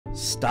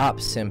Stop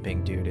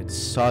simping, dude. It's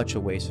such a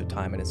waste of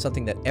time, and it's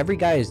something that every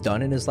guy has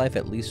done in his life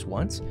at least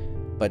once,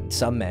 but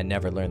some men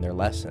never learn their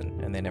lesson,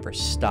 and they never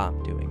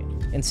stop doing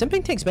it. And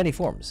simping takes many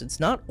forms. It's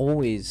not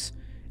always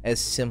as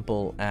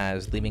simple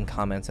as leaving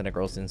comments on a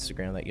girl's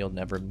Instagram that you'll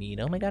never meet.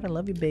 Oh my god, I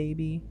love you,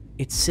 baby.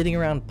 It's sitting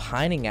around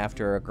pining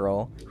after a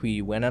girl who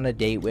you went on a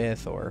date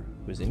with, or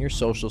who's in your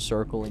social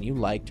circle, and you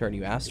liked her and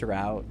you asked her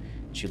out,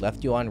 and she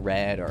left you on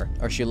red,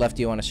 or she left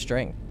you on a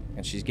string,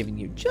 and she's giving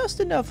you just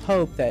enough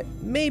hope that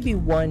maybe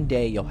one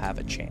day you'll have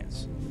a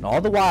chance. And all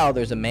the while,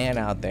 there's a man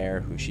out there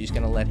who she's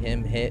gonna let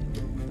him hit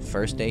the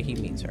first day he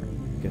meets her,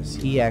 because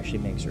he actually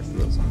makes her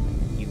feel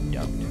something you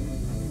don't.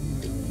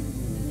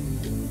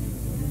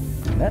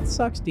 And that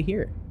sucks to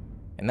hear,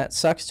 and that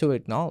sucks to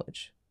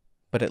acknowledge,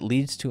 but it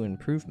leads to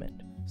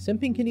improvement.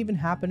 Simping can even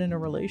happen in a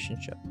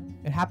relationship.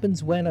 It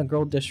happens when a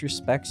girl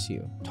disrespects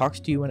you, talks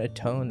to you in a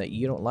tone that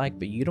you don't like,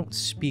 but you don't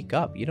speak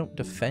up, you don't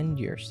defend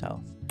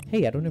yourself.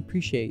 Hey, I don't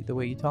appreciate the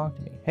way you talk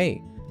to me.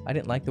 Hey, I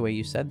didn't like the way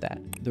you said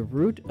that. The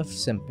root of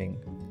simping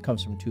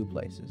comes from two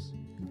places.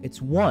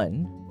 It's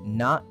one,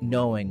 not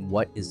knowing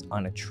what is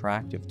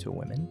unattractive to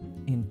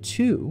women, and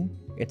two,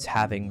 it's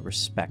having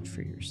respect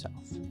for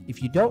yourself.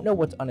 If you don't know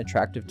what's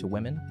unattractive to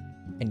women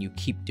and you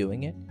keep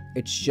doing it,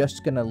 it's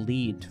just gonna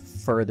lead to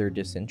further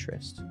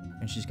disinterest.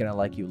 And she's gonna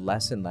like you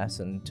less and less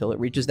until it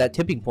reaches that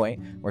tipping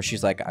point where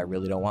she's like, I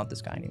really don't want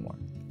this guy anymore.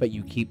 But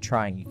you keep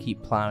trying, you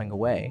keep plowing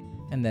away,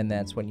 and then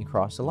that's when you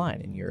cross the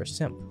line and you're a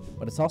simp.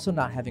 But it's also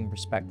not having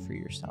respect for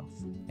yourself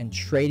and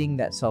trading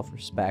that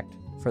self-respect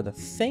for the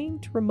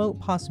faint remote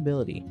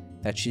possibility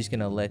that she's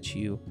gonna let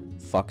you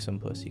fuck some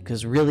pussy.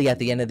 Because really, at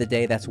the end of the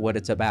day, that's what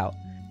it's about.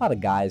 A lot of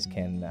guys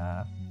can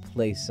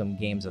play some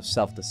games of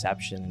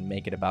self-deception and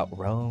make it about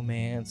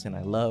romance and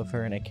I love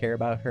her and I care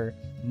about her.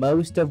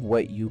 Most of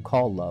what you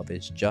call love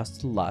is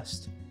just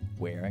lust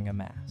wearing a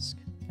mask.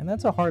 And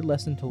that's a hard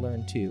lesson to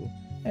learn too,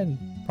 and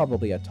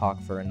probably a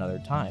talk for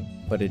another time,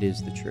 but it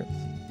is the truth.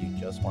 You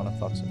just want to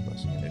fuck some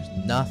pussy, and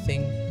there's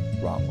nothing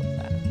wrong with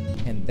that.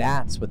 And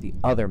that's what the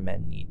other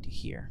men need to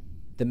hear.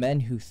 The men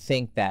who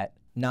think that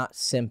not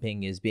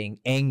simping is being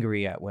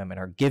angry at women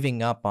or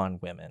giving up on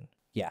women.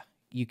 Yeah,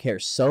 you care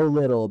so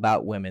little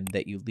about women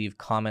that you leave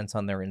comments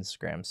on their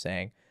Instagram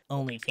saying,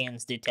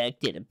 OnlyFans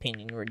detected,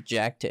 opinion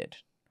rejected.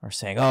 Or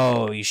saying,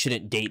 oh, you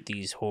shouldn't date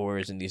these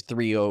whores and these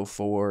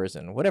 304s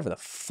and whatever the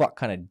fuck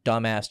kind of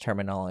dumbass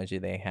terminology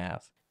they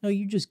have. No,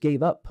 you just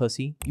gave up,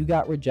 pussy. You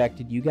got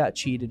rejected, you got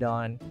cheated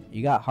on,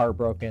 you got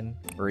heartbroken,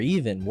 or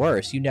even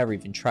worse, you never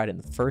even tried in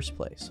the first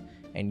place.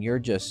 And you're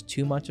just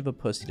too much of a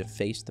pussy to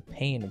face the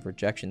pain of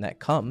rejection that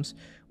comes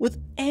with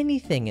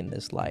anything in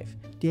this life.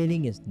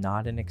 Dating is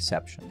not an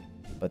exception.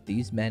 But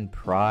these men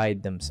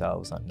pride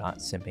themselves on not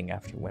simping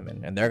after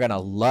women, and they're gonna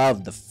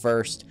love the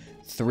first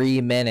 3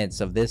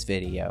 minutes of this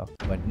video,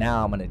 but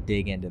now I'm gonna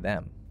dig into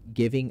them.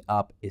 Giving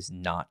up is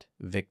not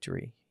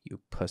victory, you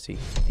pussy.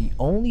 The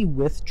only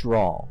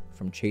withdrawal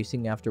from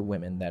chasing after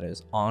women that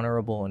is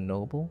honorable and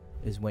noble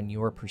is when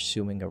you are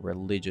pursuing a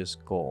religious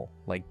goal,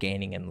 like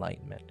gaining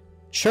enlightenment.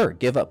 Sure,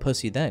 give up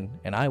pussy then,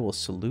 and I will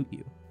salute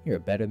you. You're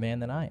a better man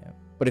than I am.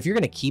 But if you're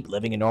gonna keep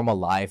living a normal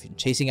life and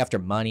chasing after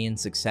money and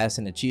success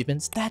and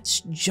achievements,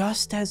 that's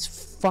just as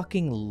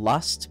fucking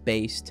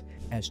lust-based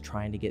as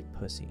trying to get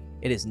pussy.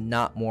 It is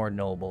not more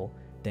noble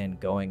than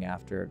going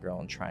after a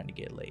girl and trying to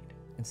get laid.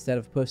 Instead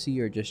of pussy,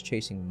 you're just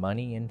chasing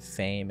money and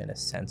fame and a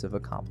sense of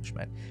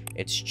accomplishment.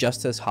 It's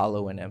just as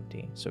hollow and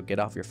empty, so get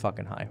off your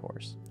fucking high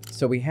horse.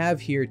 So we have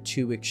here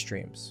two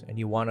extremes, and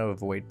you want to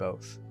avoid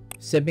both.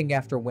 Simping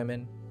after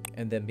women,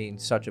 and then being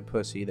such a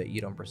pussy that you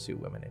don't pursue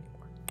women anymore.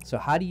 So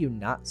how do you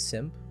not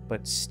simp,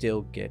 but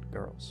still get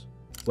girls?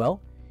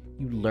 Well,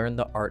 you learn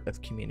the art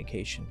of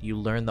communication. You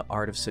learn the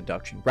art of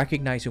seduction,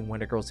 recognizing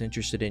when a girl's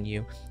interested in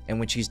you and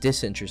when she's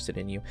disinterested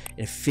in you,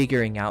 and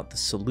figuring out the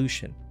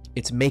solution.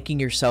 It's making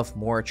yourself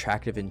more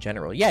attractive in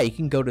general. Yeah, you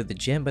can go to the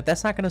gym, but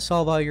that's not going to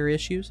solve all your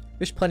issues.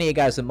 There's plenty of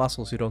guys with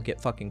muscles who don't get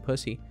fucking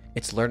pussy.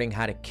 It's learning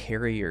how to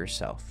carry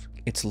yourself.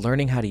 It's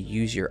learning how to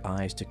use your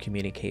eyes to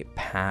communicate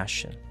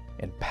passion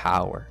and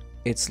power.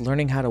 It's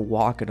learning how to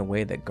walk in a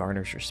way that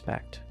garners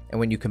respect. And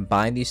when you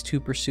combine these two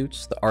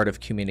pursuits, the art of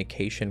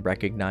communication,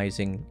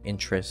 recognizing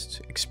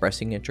interest,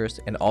 expressing interest,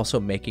 and also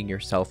making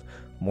yourself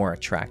more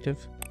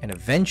attractive, and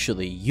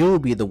eventually you'll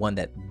be the one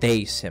that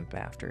they simp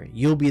after.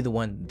 You'll be the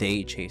one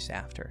they chase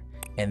after.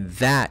 And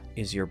that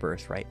is your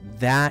birthright.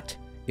 That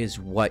is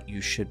what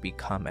you should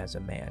become as a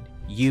man.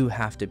 You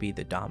have to be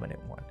the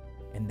dominant one.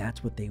 And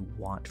that's what they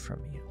want from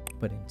you.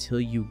 But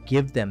until you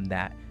give them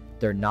that,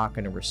 they're not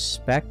going to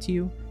respect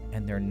you,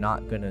 and they're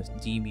not going to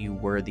deem you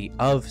worthy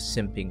of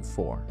simping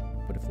for.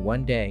 But if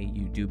one day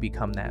you do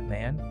become that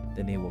man,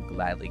 then they will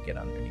gladly get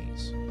on their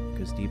knees,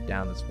 because deep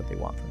down that's what they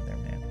want from their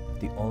man.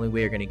 The only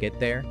way you're going to get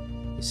there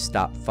is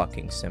stop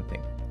fucking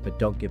simping. But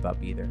don't give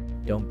up either.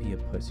 Don't be a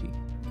pussy.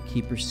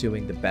 Keep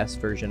pursuing the best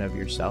version of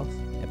yourself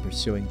and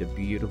pursuing the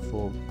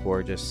beautiful,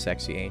 gorgeous,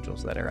 sexy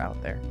angels that are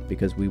out there,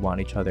 because we want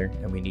each other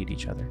and we need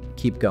each other.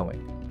 Keep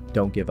going.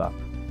 Don't give up.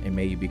 And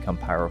may you become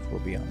powerful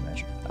beyond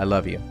measure. I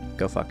love you.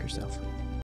 Go fuck yourself.